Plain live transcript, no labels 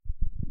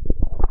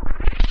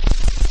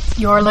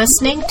You're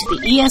listening to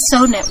the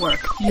ESO Network,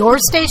 your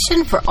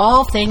station for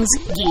all things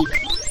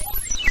geek.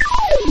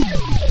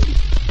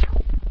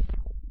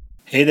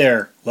 Hey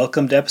there,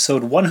 welcome to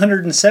episode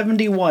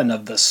 171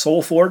 of the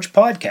Soul Forge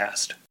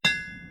podcast.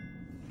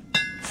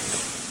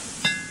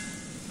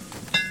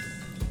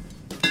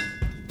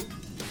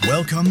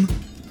 Welcome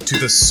to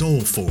the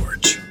Soul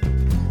Forge,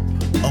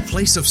 a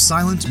place of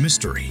silent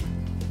mystery,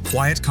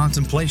 quiet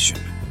contemplation,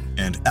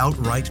 and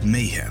outright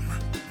mayhem.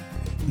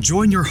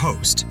 Join your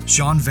host,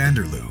 Sean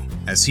Vanderloo,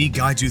 as he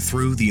guides you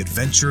through the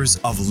adventures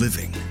of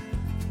living.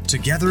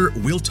 Together,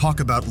 we'll talk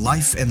about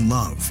life and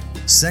love,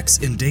 sex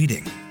and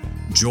dating,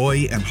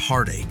 joy and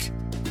heartache,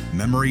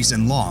 memories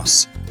and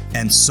loss,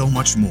 and so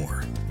much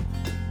more.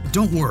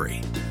 Don't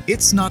worry,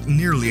 it's not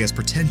nearly as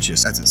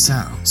pretentious as it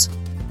sounds.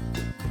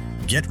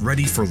 Get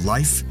ready for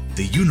life,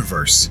 the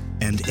universe,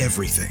 and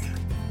everything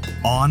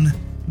on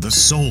the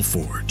Soul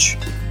Forge.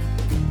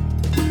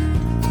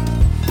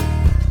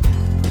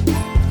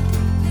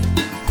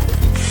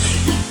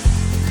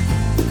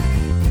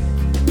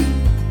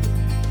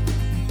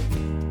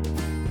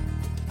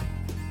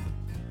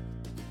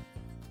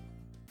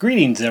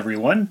 Greetings,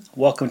 everyone.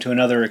 Welcome to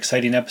another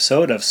exciting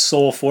episode of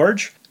Soul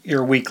Forge,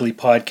 your weekly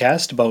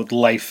podcast about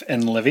life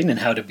and living and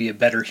how to be a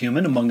better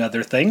human, among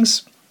other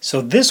things.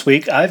 So this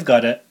week, I've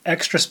got an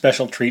extra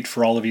special treat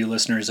for all of you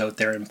listeners out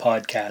there in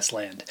podcast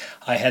land.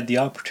 I had the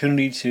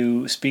opportunity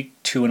to speak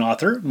to an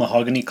author,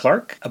 Mahogany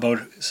Clark,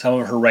 about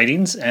some of her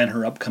writings and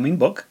her upcoming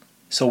book.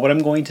 So what I'm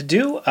going to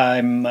do,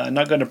 I'm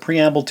not going to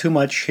preamble too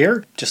much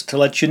here, just to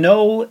let you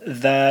know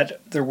that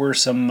there were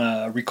some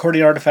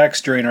recording artifacts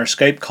during our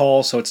Skype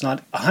call, so it's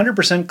not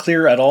 100%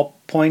 clear at all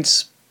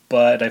points,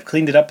 but I've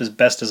cleaned it up as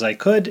best as I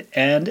could,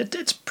 and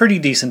it's pretty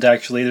decent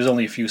actually. There's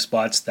only a few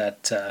spots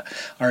that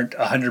aren't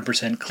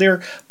 100%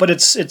 clear, but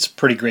it's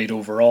pretty great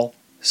overall.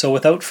 So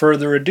without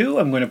further ado,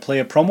 I'm going to play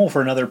a promo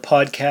for another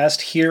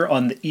podcast here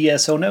on the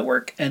ESO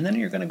Network, and then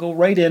you're going to go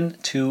right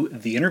into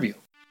the interview.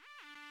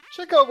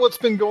 Check out what's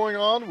been going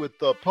on with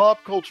the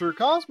Pop Culture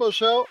Cosmos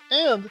Show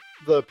and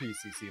the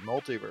PCC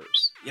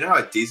Multiverse. You know how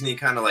Disney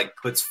kind of like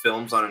puts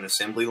films on an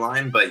assembly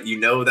line, but you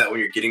know that when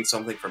you're getting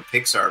something from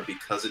Pixar,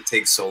 because it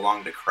takes so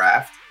long to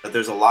craft, that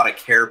there's a lot of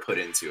care put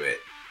into it.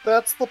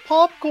 That's the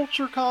Pop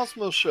Culture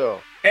Cosmos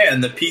Show.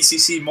 And the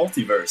PCC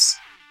Multiverse.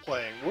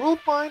 Playing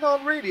Worldwide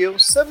on radio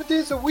 7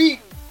 days a week,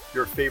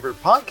 your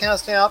favorite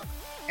podcast app,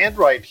 and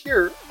right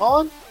here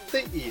on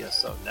the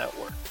ESO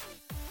Network.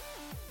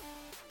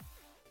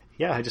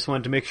 Yeah, I just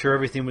wanted to make sure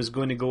everything was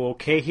going to go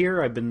okay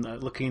here. I've been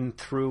looking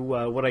through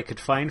what I could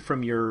find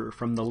from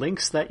the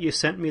links that you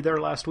sent me there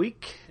last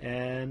week,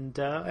 and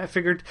I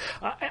figured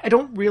I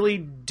don't really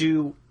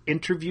do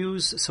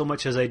interviews so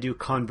much as I do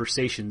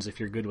conversations, if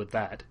you're good with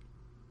that.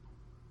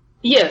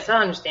 Yes, I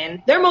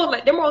understand. They're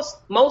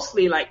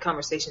mostly like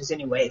conversations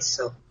anyway.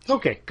 So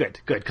okay, good,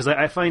 because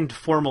I find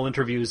formal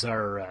interviews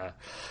are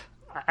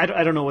I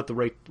don't know what the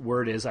right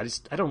word is.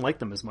 I don't like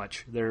them as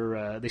much.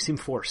 They seem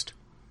forced.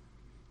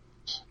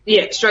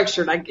 Yeah,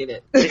 structured, I get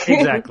it.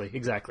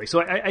 Exactly.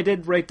 So I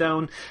did write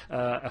down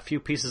a few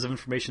pieces of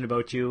information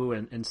about you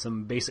and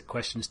some basic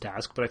questions to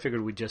ask, but I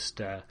figured we'd just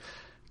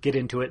get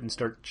into it and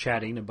start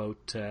chatting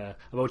about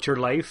your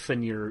life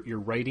and your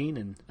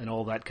writing and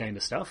all that kind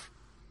of stuff.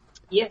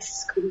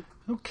 Yes, cool.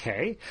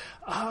 Okay.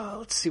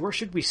 Let's see, where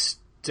should we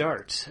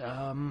start?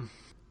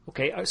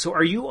 Okay, so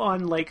are you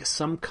on like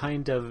some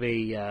kind of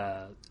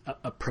a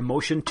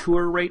promotion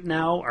tour right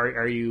now?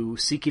 Are you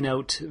seeking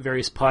out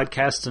various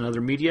podcasts and other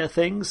media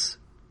things?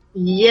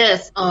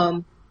 Yes,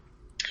 I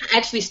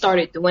actually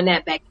started doing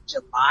that back in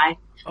July.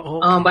 Oh,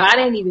 okay. But I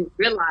didn't even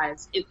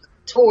realize it was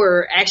a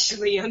tour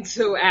actually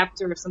until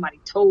after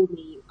somebody told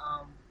me.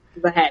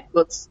 Because I had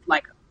books,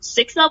 like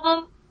 6 of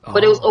them,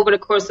 but it was over the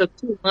course of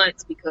 2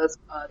 months because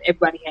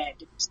everybody had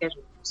different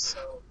schedules.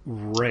 So.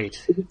 Right.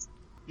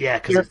 Yeah,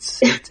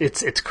 because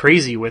it's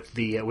crazy with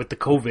the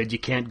COVID. You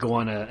can't go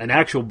on an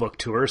actual book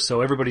tour,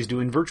 so everybody's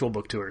doing virtual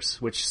book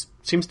tours, which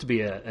seems to be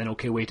an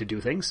okay way to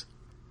do things.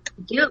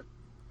 Yep.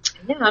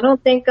 Yeah, I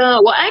don't think.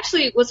 Well,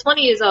 actually, what's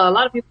funny is a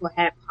lot of people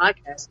had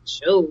podcasts and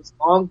shows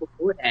long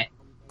before that.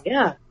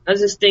 Yeah, I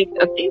think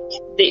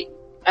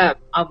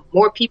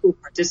more people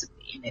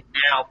participate in it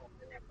now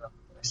than ever.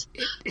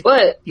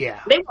 But yeah,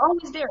 they were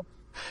always there.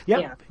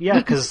 Yeah,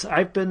 because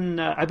I've been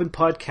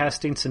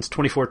podcasting since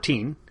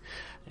 2014.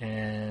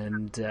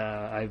 And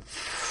I've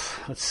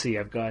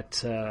got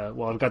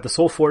the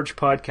Soul Forge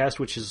podcast,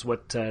 which is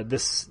what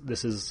this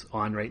is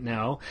on right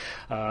now.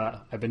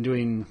 I've been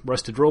doing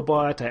Rusted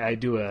Robot. I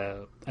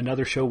do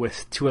another show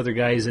with 2 other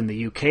guys in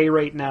the UK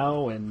right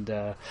now, and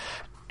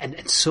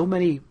so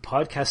many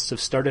podcasts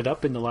have started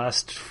up in the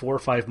last 4 or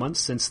 5 months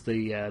since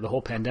the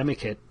whole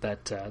pandemic hit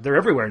that they're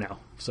everywhere now.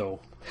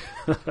 So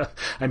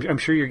I'm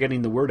sure you're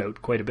getting the word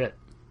out quite a bit.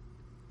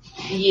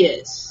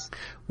 Yes.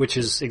 Which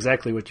is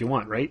exactly what you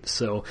want, right?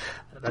 So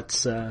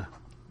that's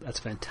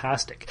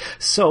fantastic.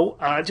 So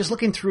just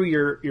looking through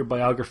your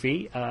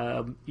biography,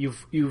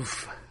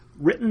 you've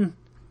written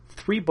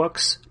 3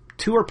 books,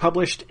 2 are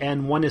published,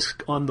 and 1 is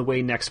on the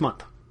way next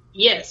month.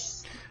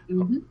 Yes.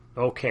 Mm-hmm.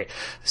 Okay.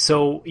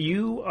 So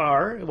you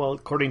are, well,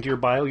 according to your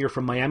bio, you're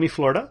from Miami,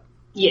 Florida.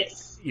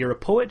 Yes. You're a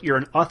poet, you're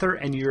an author,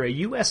 and you're a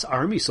U.S.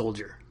 Army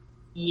soldier.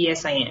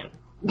 Yes, I am.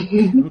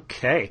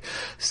 Okay.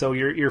 So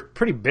you're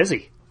pretty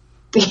busy.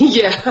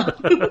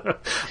 Yeah.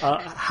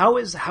 How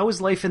is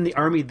life in the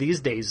Army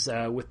these days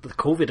with the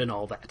COVID and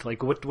all that?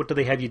 Like, what do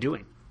they have you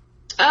doing?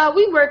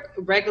 We work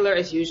regular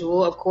as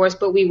usual, of course,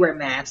 but we wear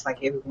masks like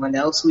everyone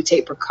else. We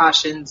take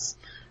precautions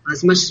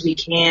as much as we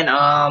can.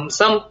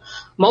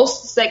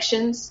 Most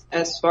sections,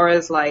 as far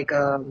as like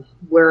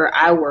where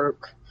I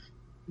work,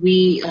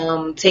 we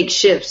take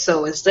shifts.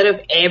 So instead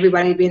of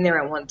everybody being there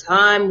at one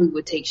time, we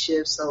would take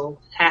shifts. So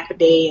half a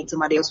day and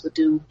somebody else would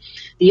do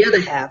the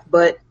other half.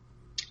 But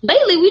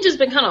lately, we just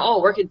been kind of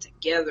all working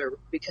together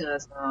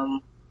because,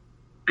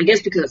 I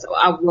guess because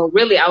I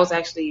was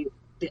actually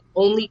the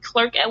only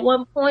clerk at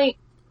one point.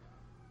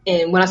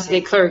 And when I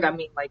say clerk, I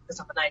mean like, because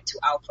I'm a 92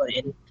 Alpha,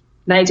 and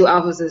 92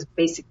 Alphas is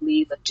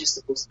basically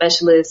logistical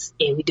specialists,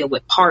 and we deal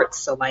with parts.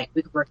 So like,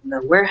 we could work in the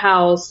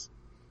warehouse,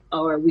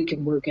 or we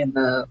can work in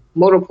the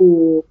motor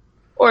pool,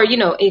 or, you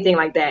know, anything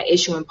like that,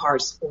 issuing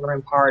parts,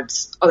 ordering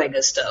parts, all that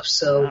good stuff.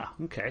 So,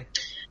 okay.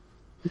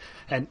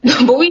 And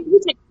but we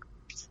take.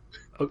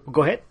 Oh,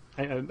 go ahead.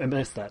 I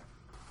missed that.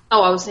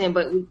 Oh, I was saying,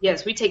 but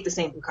yes, we take the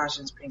same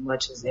precautions pretty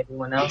much as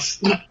everyone else.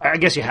 I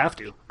guess you have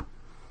to.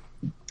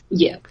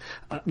 Yeah.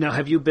 Now,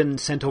 have you been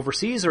sent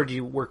overseas, or do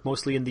you work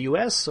mostly in the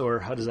U.S., or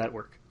how does that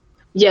work?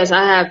 Yes,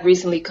 I have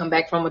recently come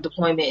back from a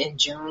deployment in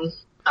June.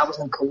 I was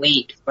in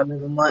Kuwait for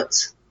 11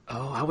 months.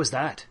 Oh, how was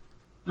that?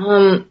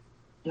 The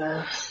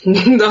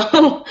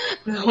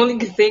only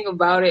good thing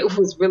about it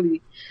was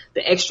really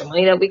the extra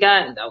money that we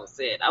got, and that was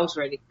it. I was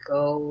ready to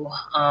go.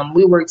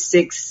 We worked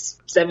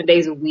 6-7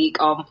 days a week,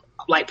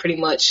 like pretty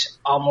much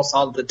almost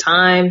all the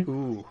time.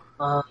 Ooh.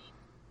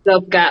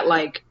 Stuff got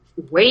like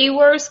way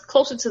worse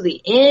closer to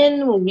the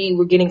end when we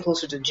were getting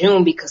closer to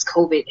June, because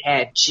COVID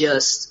had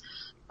just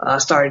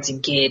started to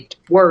get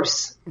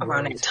worse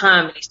around that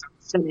time, and they started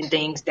shutting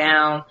things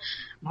down.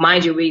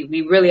 Mind you,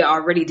 we really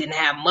already didn't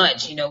have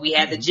much. You know, we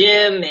had the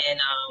gym, and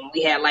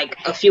we had like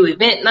a few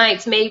event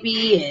nights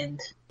maybe,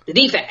 and the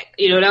DFAC.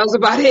 You know, that was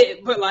about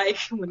it. But like,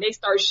 when they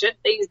started shutting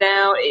things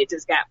down, it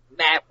just got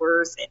mad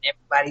worse, and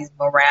everybody's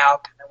morale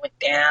kind of went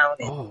down.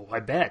 And, oh, I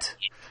bet.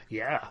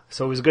 Yeah.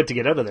 So it was good to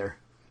get out of there.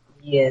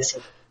 Yes.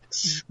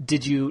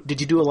 Did you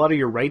do a lot of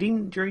your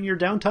writing during your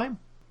downtime?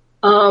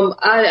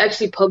 I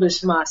actually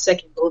published my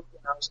second book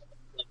when I was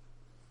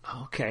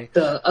okay.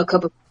 A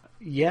couple.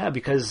 Yeah,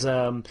 because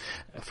from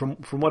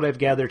what I've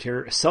gathered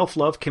here, Self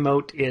Love came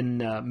out in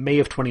May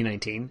of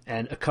 2019,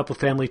 and A Cup of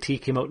Family Tea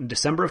came out in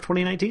December of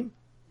 2019.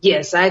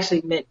 Yes, I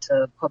actually meant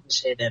to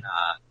publish it in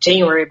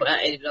January, but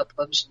I ended up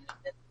publishing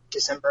it in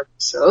December.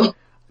 So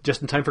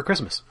just in time for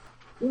Christmas.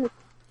 Yeah.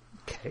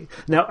 Okay.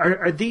 Now,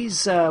 are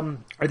these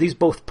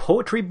both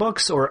poetry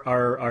books, or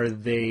are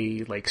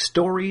they like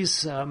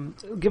stories?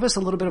 Give us a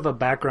little bit of a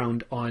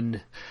background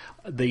on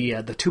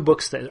the two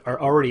books that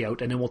are already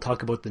out, and then we'll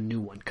talk about the new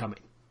one coming.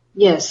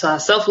 Yes,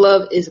 Self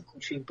Love is a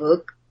poetry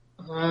book,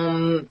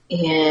 and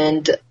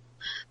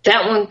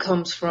that one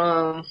comes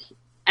from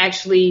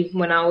actually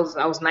when I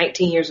was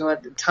 19 years old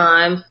at the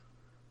time,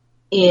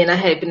 and I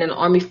had been in the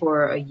Army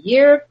for a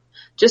year,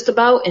 just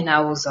about, and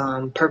I was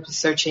purpose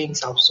searching,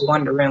 so I was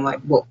wondering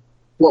like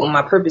what would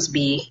my purpose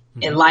be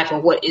in life, or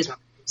what is my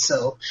purpose?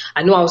 So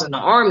I knew I was in the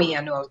Army,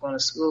 I knew I was going to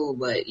school,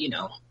 but you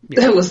know,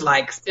 it was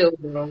like still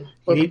a little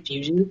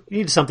confusion. You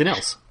needed something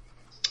else.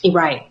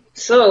 Right.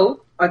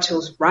 So I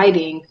chose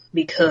writing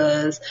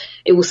because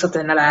it was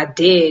something that I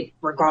did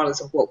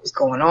regardless of what was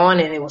going on,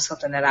 and it was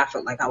something that I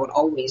felt like I would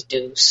always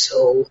do.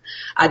 So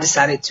I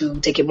decided to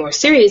take it more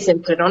serious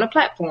and put it on a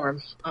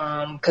platform,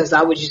 because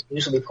I would just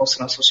usually post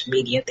it on social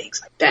media and things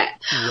like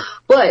that. Yeah.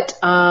 But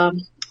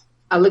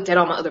I looked at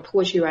all my other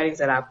poetry writings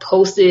that I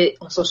posted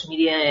on social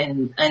media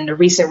and the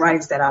recent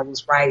writings that I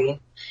was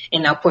writing,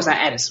 and of course I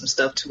added some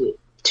stuff to it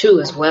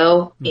too as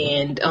well.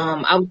 And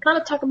I was kind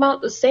of talking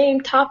about the same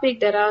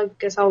topic that I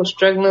guess I was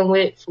struggling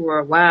with for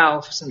a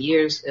while, for some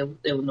years.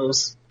 It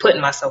was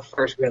putting myself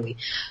first, really,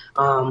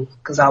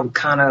 because I would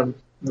kind of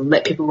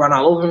let people run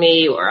all over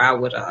me, or I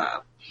would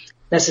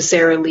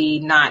necessarily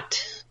not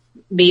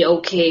be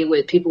okay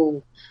with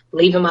people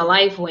leaving my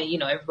life when, you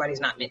know, everybody's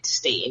not meant to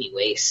stay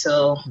anyway.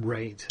 So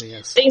right,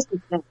 yes, things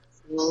like that.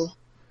 So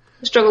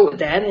I struggled with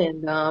that,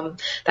 and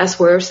that's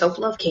where Self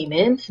Love came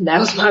in. That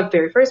was my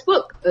very first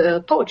book,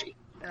 poetry.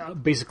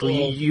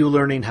 Basically, you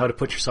learning how to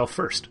put yourself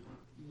first.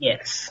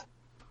 Yes.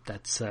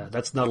 That's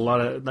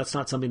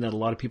not something that a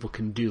lot of people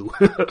can do.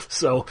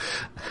 So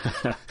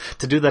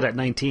to do that at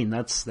 19,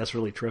 that's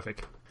really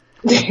terrific.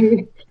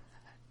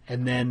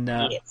 And then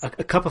yes.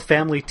 A Cup of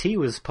Family Tea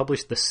was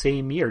published the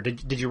same year.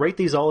 Did you write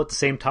these all at the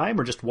same time,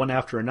 or just one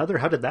after another?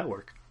 How did that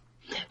work?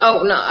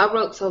 Oh, no, I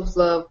wrote Self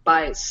Love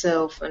by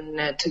itself, and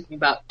that took me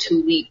about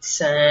 2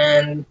 weeks.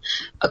 And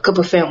A Cup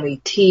of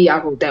Family Tea,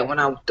 I wrote that when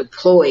I was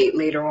deployed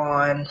later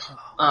on,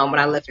 when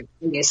I left in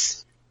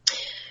Vegas.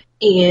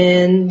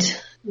 And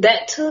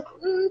that took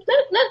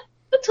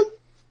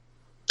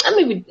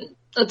maybe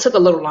It took a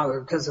little longer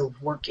because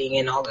of working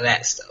and all of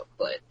that stuff,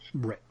 but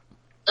Right.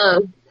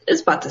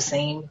 It's about the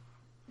same,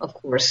 of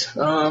course.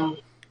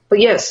 But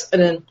yes,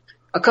 and then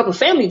A Cup of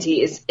Family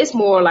Tea it's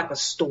more like a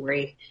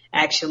story,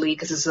 actually,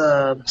 because it's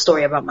a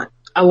story about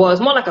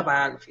it's more like a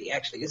biography,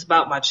 actually. It's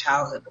about my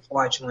childhood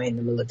before I joined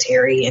the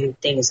military and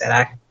things that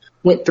I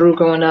went through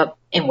growing up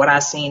and what I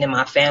seen in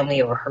my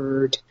family or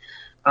heard,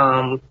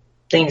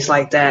 things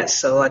like that.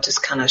 So I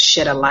just kind of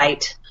shed a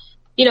light,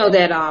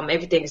 that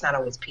everything is not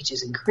always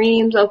peaches and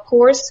creams, of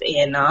course,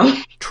 and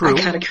True.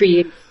 I kind of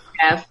created a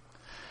path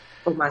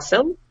for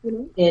myself,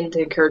 and to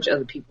encourage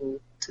other people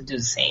to do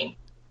the same.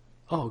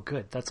 Oh,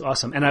 good. That's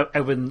awesome. And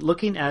I've been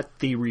looking at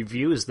the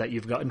reviews that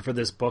you've gotten for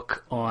this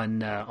book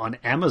on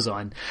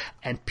Amazon,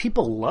 and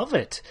people love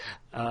it.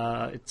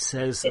 It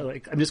says,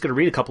 I'm just going to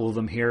read a couple of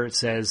them here. It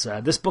says,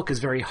 this book is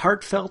very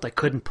heartfelt. I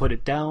couldn't put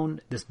it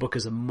down. This book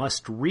is a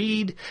must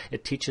read.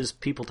 It teaches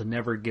people to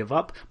never give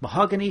up.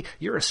 Mahogany,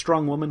 you're a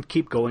strong woman.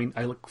 Keep going.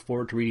 I look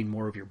forward to reading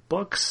more of your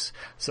books.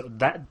 So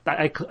that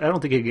I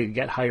don't think it could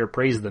get higher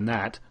praise than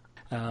that.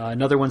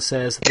 Another one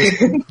says,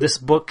 this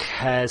book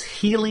has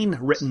healing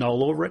written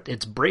all over it.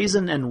 It's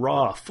brazen and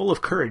raw, full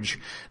of courage.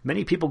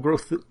 Many people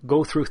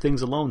go through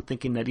things alone,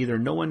 thinking that either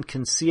no one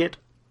can see it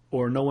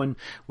or no one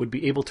would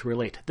be able to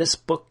relate. This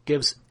book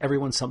gives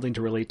everyone something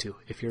to relate to.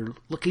 If you're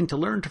looking to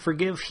learn to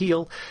forgive,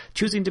 heal,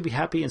 choosing to be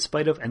happy in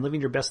spite of, and living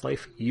your best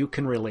life, you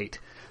can relate.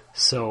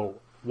 So,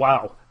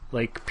 wow.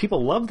 Like,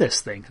 people love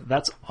this thing.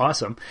 That's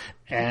awesome.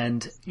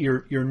 And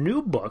your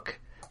new book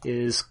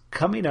is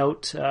coming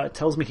out,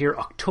 tells me here,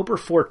 October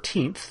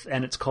 14th,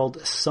 and it's called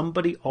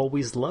Somebody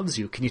Always Loves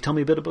You. Can you tell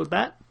me a bit about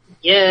that?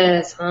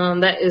 Yes,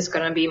 that is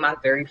going to be my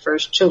very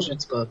first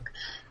children's book.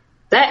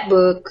 That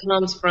book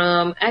comes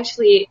from,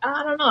 actually,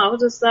 I don't know, I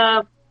was just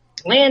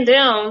laying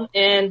down,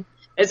 and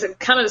it's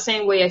kind of the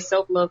same way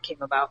self-love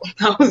came about.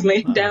 I was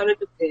laying down in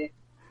the bed,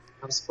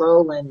 I was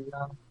scrolling,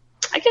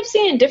 I kept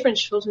seeing different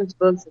children's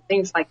books and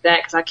things like that,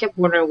 because I kept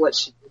wondering what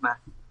should be my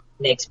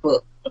next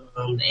book.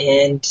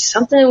 And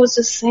something was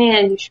just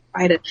saying you should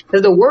write it,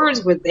 because the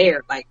words were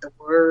there, like the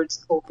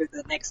words over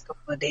the next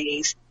couple of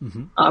days.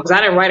 Because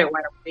I didn't write it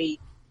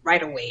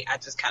right away. I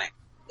just kind of,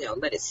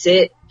 let it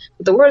sit.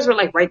 But the words were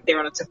like right there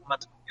on the tip of my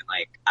tongue.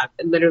 Like I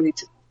literally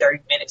took 30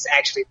 minutes to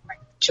actually write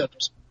the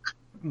children's book.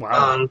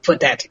 Wow. Put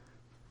that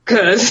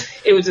because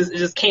it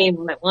just came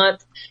all at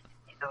once.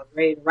 And I was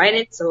ready to write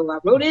it, so I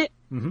wrote it.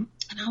 And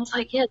I was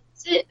like, yeah,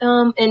 that's it.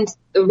 And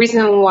the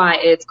reason why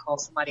it's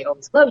called Somebody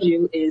Always Loves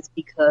You is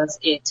because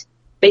it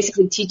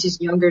basically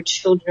teaches younger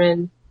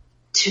children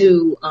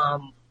to,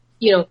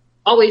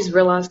 always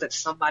realize that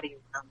somebody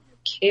around them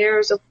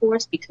cares, of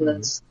course,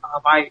 because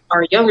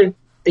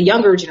the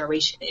younger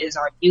generation is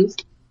our youth.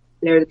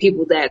 They're the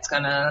people that's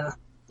gonna,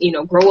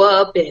 grow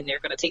up and they're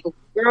gonna take over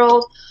the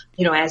world,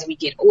 as we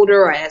get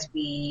older or as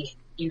we,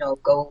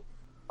 go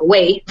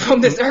away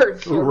from this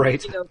earth.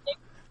 Right. Things like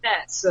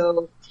that.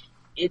 So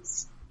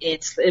it's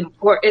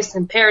important. It's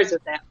imperative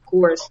that, of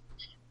course,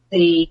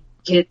 they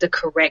get the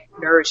correct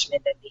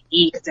nourishment that they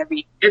need, because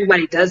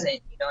everybody doesn't,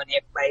 and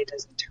everybody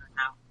doesn't turn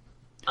out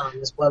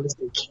as well as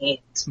they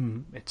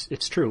can.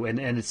 It's true, and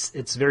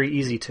it's very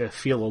easy to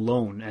feel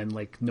alone and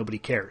like nobody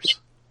cares.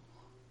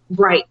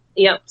 Right.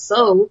 Yep.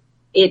 So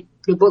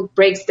the book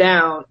breaks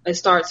down. It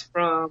starts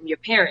from your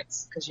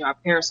parents, because our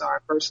parents are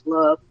our first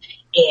love,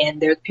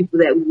 and they're the people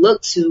that we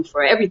look to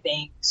for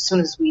everything as soon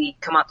as we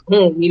come out the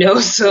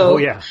womb. So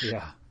yeah.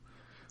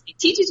 It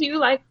teaches you,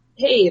 like,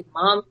 hey,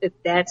 if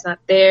dad's not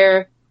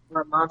there,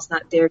 or mom's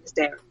not there because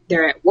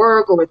they're at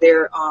work, or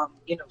they're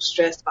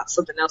stressed about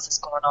something else that's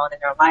going on in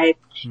their life.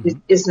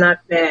 It's not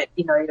that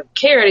they don't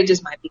care. They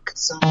just might be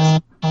consumed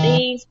with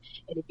things.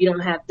 And if you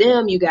don't have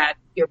them, you got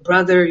your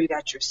brother, you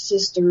got your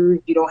sister.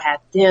 If you don't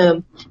have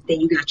them, then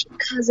you got your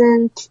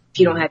cousins. If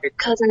you don't have your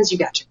cousins, you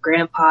got your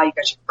grandpa, you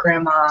got your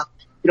grandma.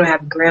 If you don't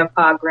have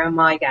grandpa,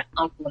 grandma, you got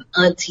uncle and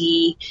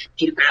auntie. If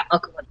you got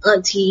uncle and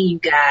auntie, you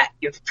got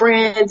your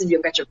friends. If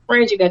you got your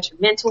friends, you got your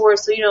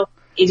mentors. So,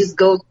 it just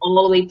goes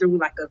all the way through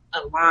like a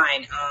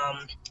line.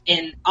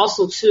 And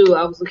also, too,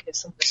 I was looking at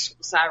some of the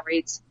suicide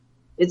rates.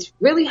 It's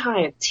really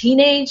high in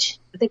teenage.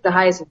 I think the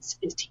highest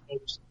is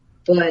teenagers.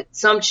 But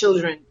some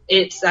children,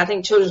 I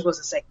think children's was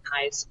the second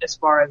highest as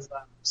far as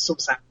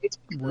suicide rates.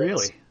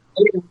 Really?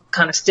 It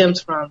kind of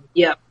stems from,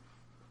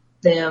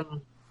 them,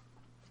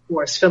 of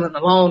course, feeling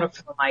alone or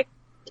feeling like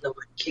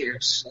nobody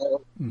cares.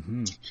 So,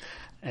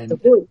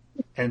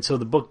 and so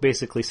the book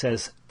basically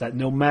says that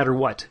no matter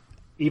what,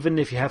 even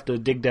if you have to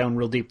dig down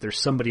real deep, there's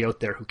somebody out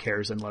there who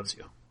cares and loves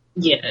you.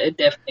 Yeah, it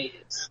definitely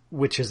is.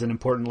 Which is an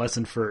important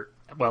lesson for,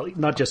 well,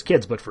 not just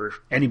kids, but for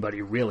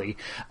anybody, really.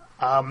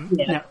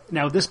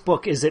 Now, this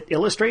book, is it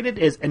illustrated?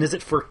 Is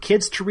it for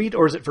kids to read,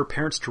 or is it for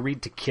parents to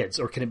read to kids,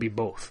 or can it be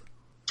both?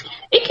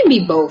 It can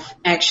be both,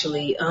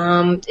 actually.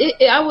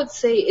 I would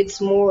say it's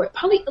more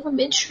probably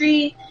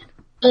elementary,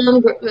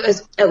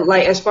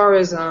 as far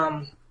as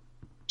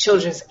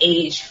children's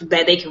age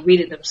that they can read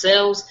it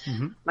themselves,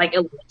 Mm-hmm. like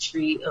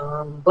elementary.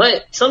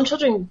 But some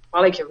children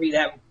probably can read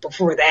that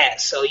before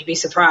that, so you'd be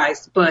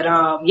surprised. But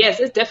yes,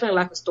 it's definitely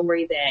like a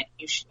story that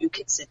you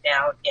can sit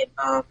down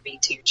and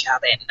read to your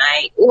child at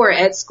night or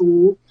at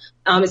school.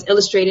 It's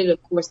illustrated,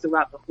 of course,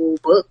 throughout the whole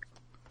book.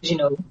 You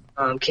know,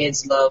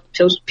 kids love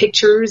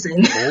pictures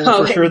and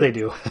Oh, for sure they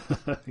do.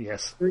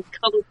 Yes. very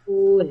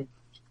colorful and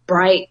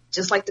bright,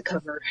 just like the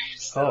cover.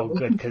 So. Oh,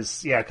 good,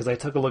 because I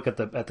took a look at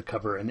the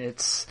cover, and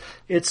it's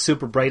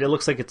super bright. It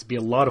looks like it's be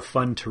a lot of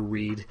fun to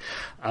read.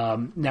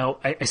 Now,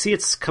 I see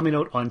it's coming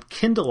out on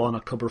Kindle on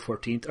October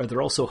 14th. Are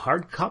there also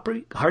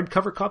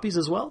hardcover copies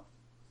as well?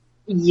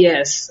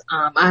 Yes,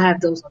 I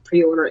have those on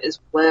pre-order as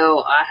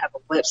well. I have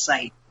a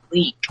website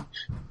link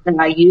that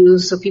I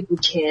use so people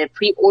can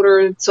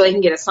pre-order so they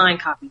can get a signed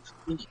copy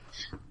from me.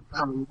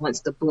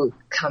 Once the book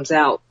comes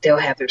out, they'll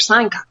have their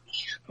signed copy.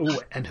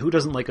 Oh, and who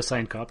doesn't like a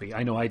signed copy?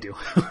 I know I do.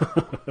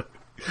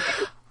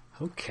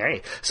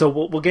 Okay, so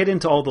we'll get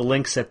into all the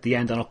links at the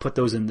end, and I'll put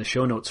those in the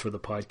show notes for the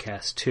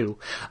podcast too.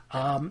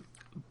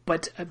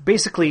 But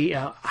basically,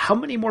 how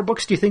many more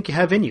books do you think you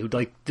have in you?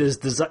 Like, does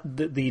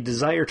the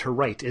desire to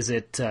write, is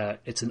it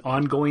it's an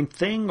ongoing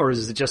thing, or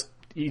is it just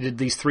you did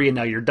these 3 and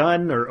now you're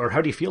done, or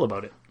how do you feel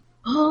about it?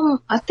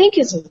 I think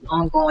it's an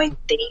ongoing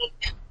thing,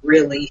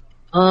 really.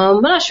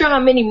 I'm not sure how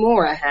many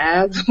more I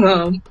have,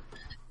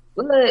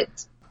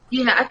 but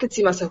yeah, I could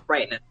see myself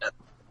writing another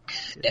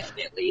book,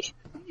 definitely.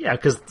 Yeah,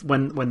 because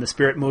when the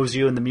spirit moves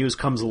you and the muse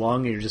comes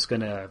along, you're just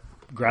going to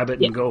grab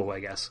it and go, I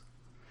guess.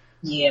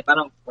 Yeah, if I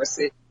don't force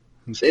it.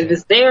 Okay. If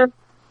it's there,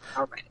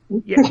 I'll write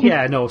it.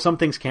 yeah, no, some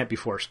things can't be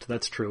forced.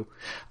 That's true.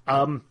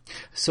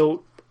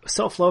 So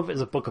Self-Love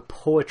is a book of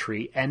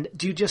poetry, and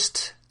did you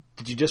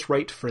just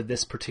write for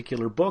this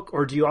particular book,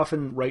 or do you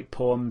often write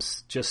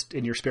poems just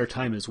in your spare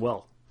time as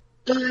well?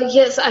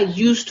 Yes, I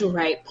used to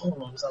write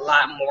poems a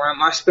lot more in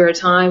my spare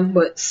time,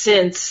 but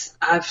since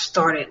I've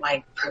started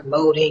like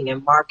promoting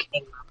and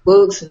marketing my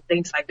books and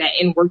things like that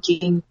and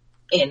working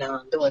and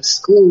doing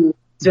school,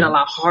 it's been a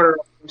lot harder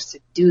to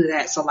do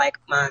that. So like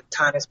my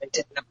time has been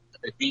taken up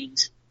with other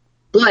things.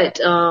 But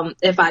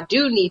if I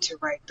do need to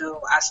write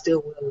though, I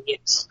still will get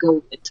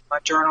scope into my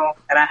journal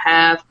that I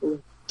have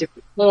with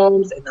different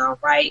poems, and I'll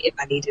write if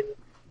I need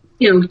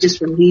to,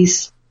 just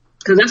release.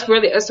 Because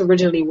that's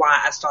originally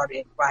why I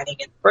started writing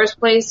in the first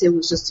place. It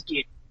was just to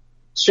get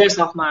stress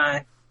off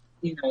my,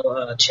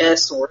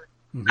 chest or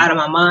out of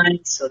my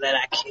mind so that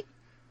I can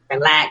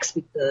relax,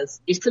 because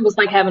it was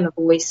like having a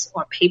voice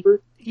on paper.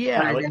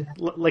 Yeah,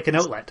 like an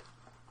outlet.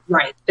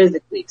 Right,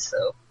 physically,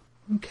 so.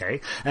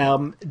 Okay.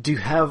 Do you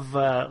have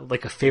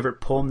like a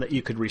favorite poem that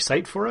you could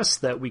recite for us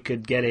that we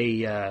could get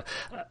a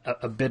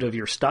bit of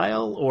your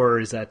style, or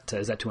is that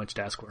too much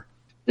to ask for?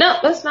 No,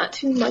 that's not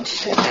too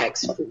much to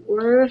ask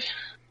for.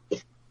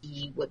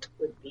 What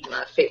would be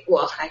my favorite?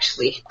 Well,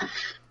 actually,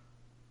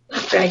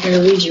 I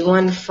can read you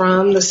one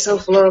from the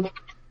Self-Love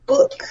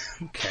book.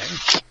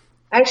 Okay.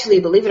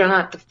 Actually, believe it or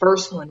not, the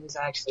first one is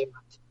actually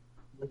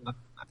my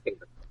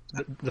favorite.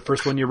 The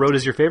first one you wrote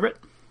is your favorite?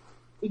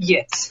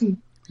 Yes.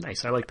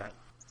 Nice, I like that.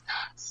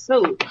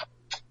 So,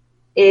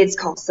 it's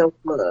called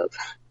Self-Love,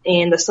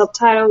 and the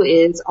subtitle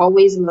is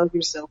Always Love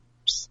Yourself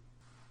First.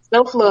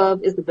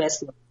 Self-love is the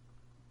best love,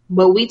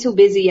 but we too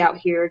busy out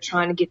here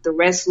trying to get the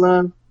rest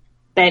love.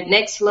 That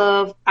next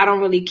love, I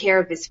don't really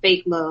care if it's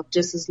fake love,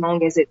 just as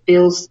long as it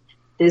fills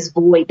this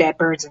void that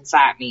burns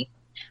inside me.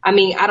 I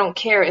mean, I don't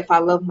care if I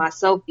love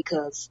myself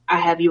because I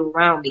have you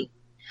around me.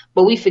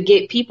 But we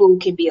forget people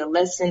can be a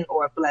lesson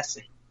or a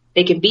blessing.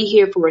 They can be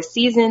here for a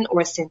season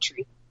or a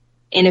century.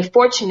 And if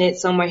fortunate,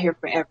 some are here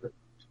forever.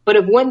 But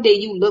if one day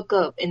you look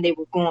up and they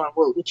were gone,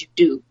 what would you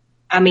do?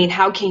 I mean,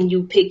 how can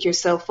you pick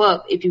yourself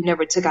up if you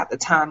never took out the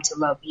time to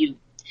love you?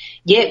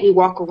 Yet we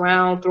walk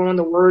around throwing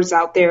the words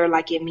out there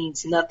like it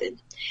means nothing.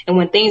 And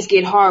when things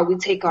get hard, we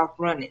take off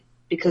running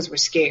because we're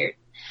scared.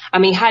 I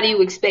mean, how do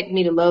you expect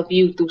me to love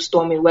you through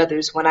stormy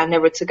weathers when I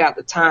never took out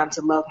the time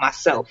to love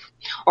myself?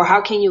 Or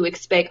how can you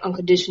expect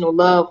unconditional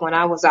love when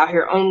I was out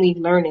here only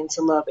learning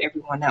to love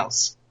everyone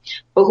else?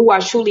 But who I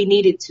truly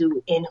needed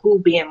to, and who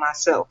being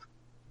myself.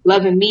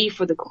 Loving me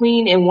for the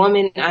queen and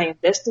woman I am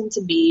destined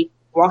to be,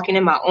 walking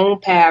in my own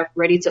path,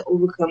 ready to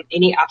overcome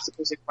any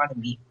obstacles in front of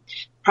me.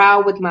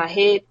 Proud with my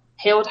head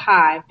held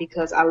high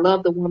because I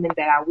love the woman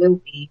that I will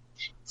be.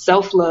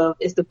 Self-love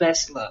is the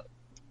best love.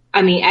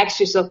 I mean, ask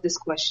yourself this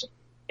question.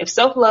 If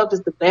self-love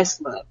is the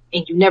best love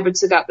and you never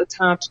took out the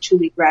time to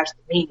truly grasp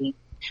the meaning,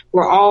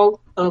 were all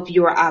of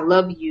your I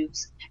love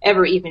yous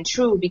ever even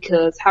true?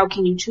 Because how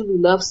can you truly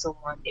love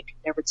someone if you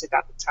never took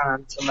out the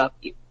time to love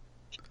you?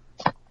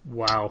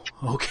 Wow.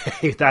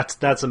 Okay,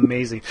 that's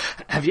amazing.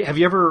 Have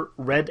you ever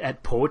read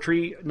at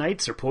poetry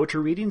nights or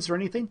poetry readings or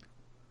anything?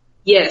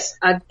 Yes,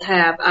 I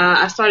have.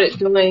 I started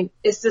doing,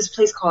 it's this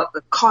place called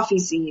the Coffee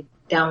Seed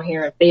down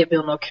here in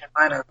Fayetteville, North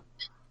Carolina.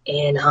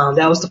 And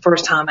that was the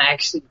first time I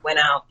actually went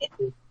out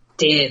and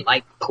did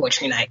like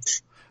poetry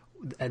nights.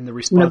 And the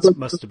response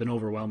must have been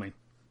overwhelming.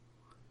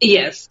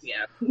 Yes,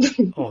 yeah.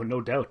 Oh, no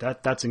doubt.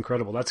 That's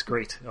incredible. That's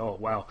great. Oh,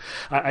 wow.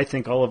 I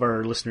think all of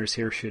our listeners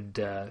here should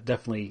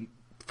definitely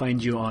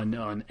find you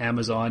on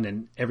Amazon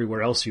and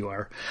everywhere else you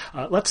are.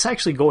 Let's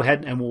actually go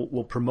ahead and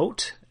we'll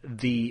promote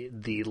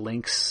the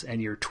links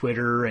and your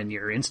Twitter and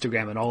your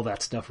Instagram and all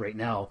that stuff right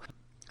now.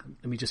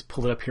 Let me just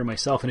pull it up here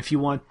myself. And if you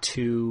want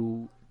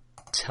to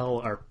tell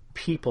our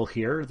people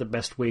here the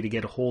best way to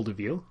get a hold of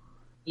you.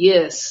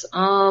 Yes.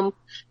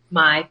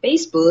 My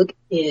Facebook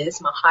is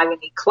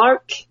Mahogany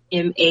Clark,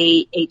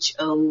 MAHOGANY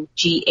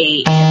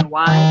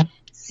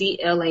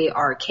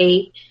CLARK.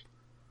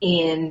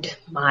 And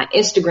my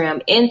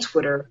Instagram and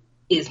Twitter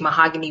is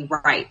Mahogany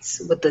Writes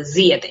with a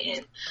Z at the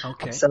end.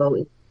 Okay.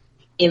 So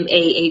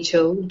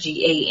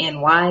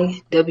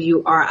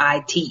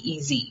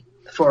MAHOGANYWRITEZ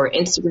for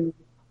Instagram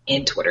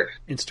and Twitter.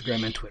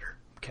 Instagram and Twitter.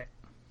 Okay.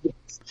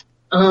 Yes.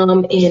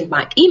 And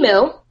my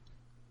email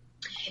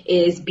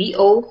is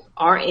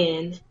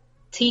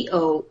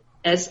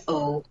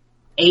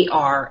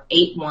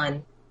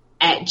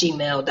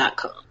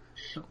BORNTOSOAR81@gmail.com.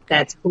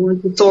 That's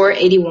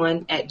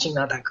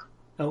BornToSoar81@gmail.com.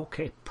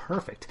 Okay,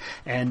 perfect.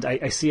 And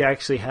I see I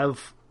actually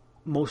have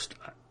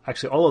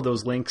all of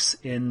those links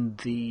in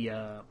the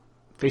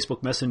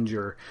Facebook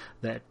Messenger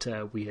that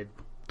we had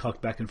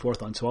talked back and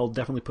forth on. So I'll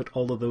definitely put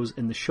all of those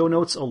in the show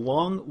notes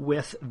along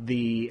with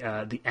the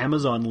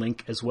Amazon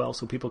link as well,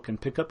 so people can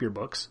pick up your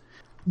books.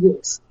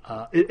 Yes.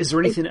 Is there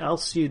anything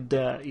else you'd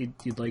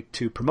like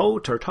to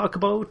promote or talk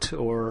about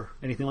or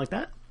anything like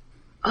that?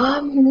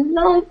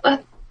 No, I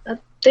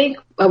think.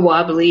 Well,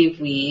 I believe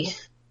we.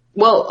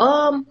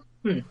 Well,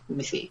 let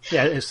me see.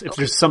 Yeah, if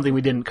there's something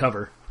we didn't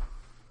cover.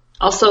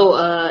 Also,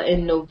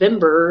 in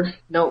November,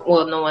 no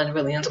one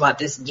really knows about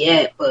this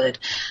yet, but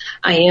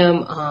I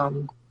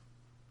am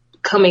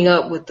coming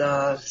up with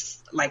an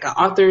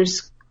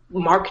author's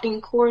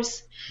marketing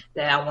course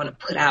that I want to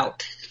put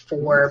out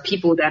for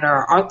people that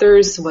are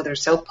authors, whether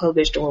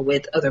self-published or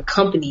with other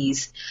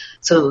companies,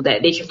 so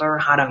that they can learn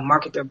how to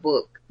market their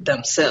book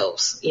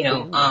themselves,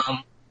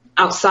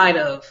 outside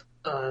of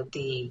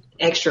the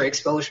extra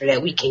exposure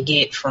that we can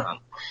get from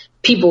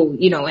people,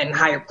 in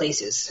higher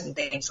places and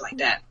things like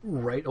that.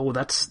 Right. Oh,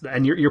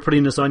 and you're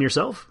putting this on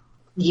yourself?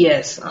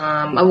 Yes.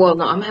 I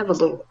might have a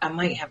little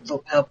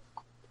help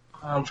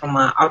from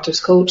my author's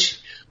coach,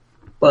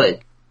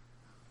 but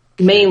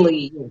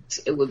mainly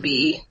it would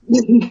be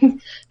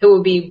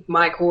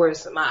my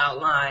course, my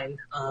outline,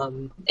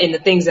 and the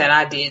things that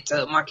I did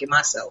to market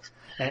myself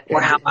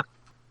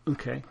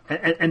Okay.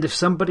 And if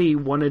somebody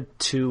wanted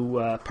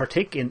to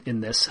partake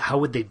in this, how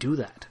would they do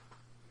that?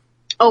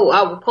 Oh,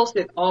 I will post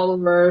it all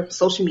over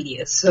social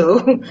media. So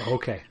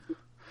okay,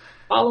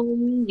 follow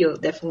me. You'll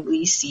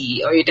definitely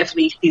see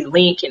the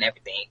link and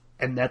everything.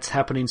 And that's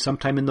happening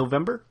sometime in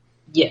November?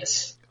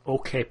 Yes.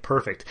 Okay,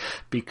 perfect.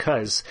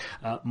 Because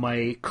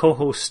my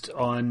co-host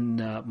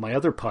on my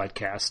other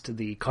podcast,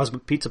 the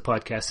Cosmic Pizza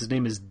Podcast, his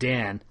name is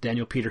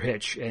Daniel Peter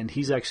Hitch, and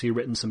he's actually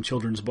written some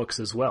children's books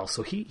as well.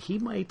 So he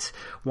might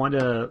want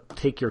to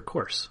take your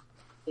course.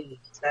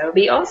 That would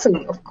be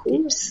awesome, of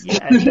course.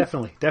 Yeah,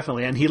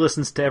 definitely. And he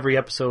listens to every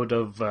episode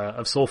of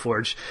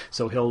SoulForge,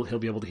 so he'll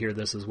be able to hear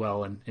this as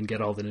well and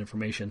get all that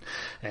information.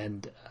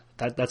 And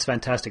that's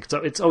fantastic. So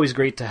it's always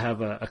great to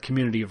have a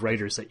community of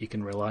writers that you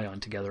can rely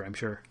on together, I'm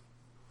sure.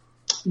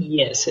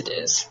 Yes, it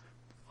is.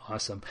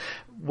 Awesome.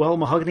 Well,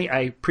 Mahogany, I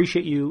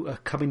appreciate you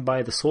coming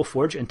by the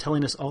SoulForge and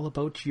telling us all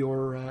about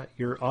your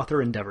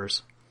author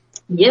endeavors.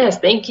 Yes,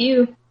 thank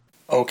you.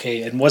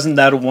 Okay, and wasn't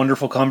that a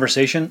wonderful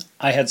conversation?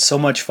 I had so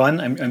much fun.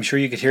 I'm sure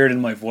you could hear it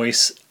in my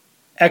voice.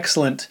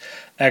 Excellent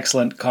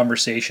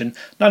conversation.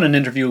 Not an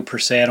interview per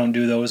se, I don't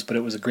do those, but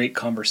it was a great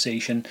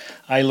conversation.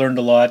 I learned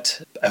a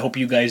lot. I hope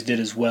you guys did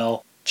as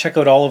well. Check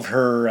out all of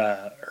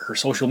her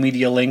social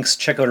media links.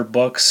 Check out her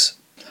books.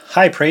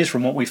 High praise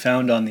from what we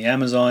found on the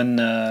Amazon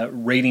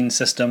rating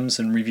systems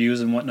and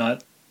reviews and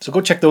whatnot. So go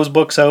check those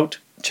books out.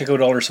 Check out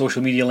all her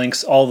social media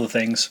links, all the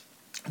things.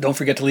 Don't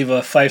forget to leave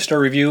a 5-star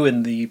review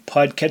in the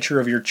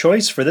podcatcher of your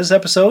choice for this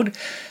episode.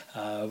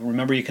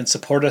 Remember, you can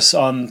support us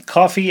on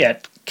Ko-fi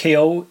at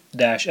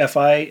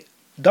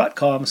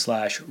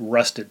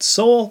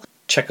ko-fi.com/rustedsoul.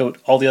 Check out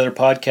all the other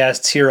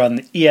podcasts here on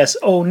the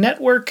ESO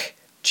network.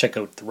 Check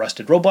out the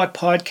Rusted Robot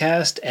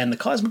podcast and the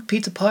Cosmic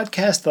Pizza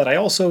podcast that I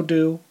also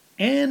do.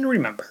 And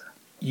remember,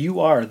 you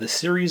are the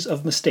series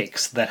of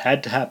mistakes that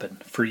had to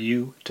happen for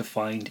you to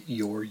find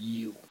your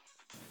you.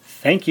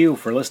 Thank you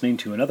for listening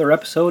to another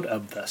episode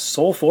of the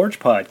SoulForge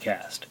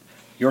podcast.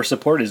 Your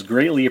support is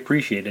greatly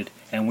appreciated,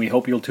 and we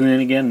hope you'll tune in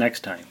again next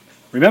time.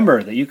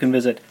 Remember that you can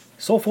visit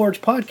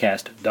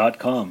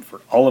soulforgepodcast.com for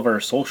all of our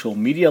social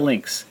media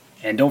links,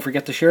 and don't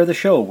forget to share the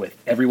show with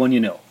everyone you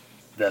know.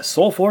 The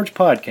SoulForge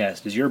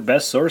podcast is your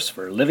best source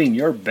for living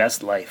your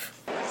best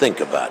life.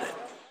 Think about it.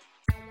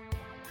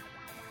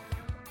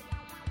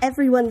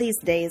 Everyone these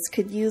days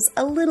could use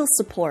a little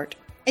support,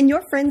 and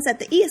your friends at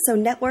the ESO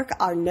Network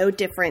are no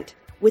different.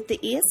 With the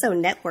ESO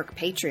Network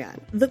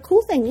Patreon, the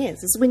cool thing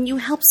is when you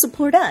help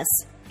support us,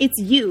 It's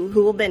you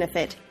who will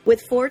benefit.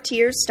 With 4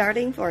 tiers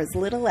starting for as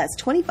little as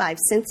 25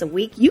 cents a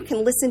week, you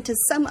can listen to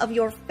some of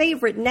your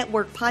favorite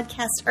network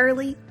podcasts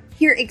early,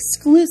 hear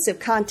exclusive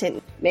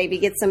content, maybe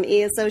get some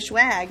ESO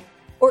swag,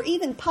 or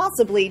even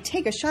possibly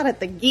take a shot at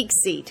the geek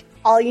seat.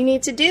 All you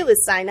need to do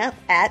is sign up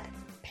at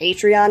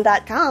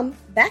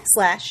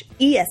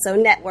patreon.com/ESO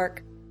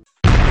Network.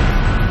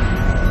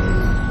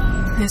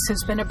 This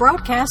has been a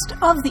broadcast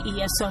of the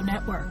ESO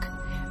Network.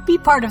 Be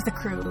part of the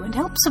crew and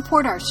help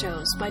support our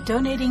shows by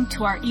donating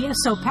to our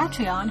ESO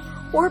Patreon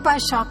or by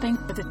shopping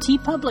at the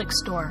TeePublic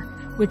store,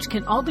 which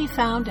can all be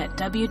found at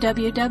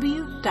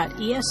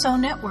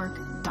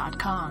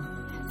www.esonetwork.com.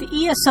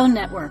 The ESO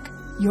Network,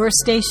 your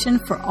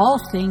station for all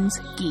things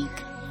geek.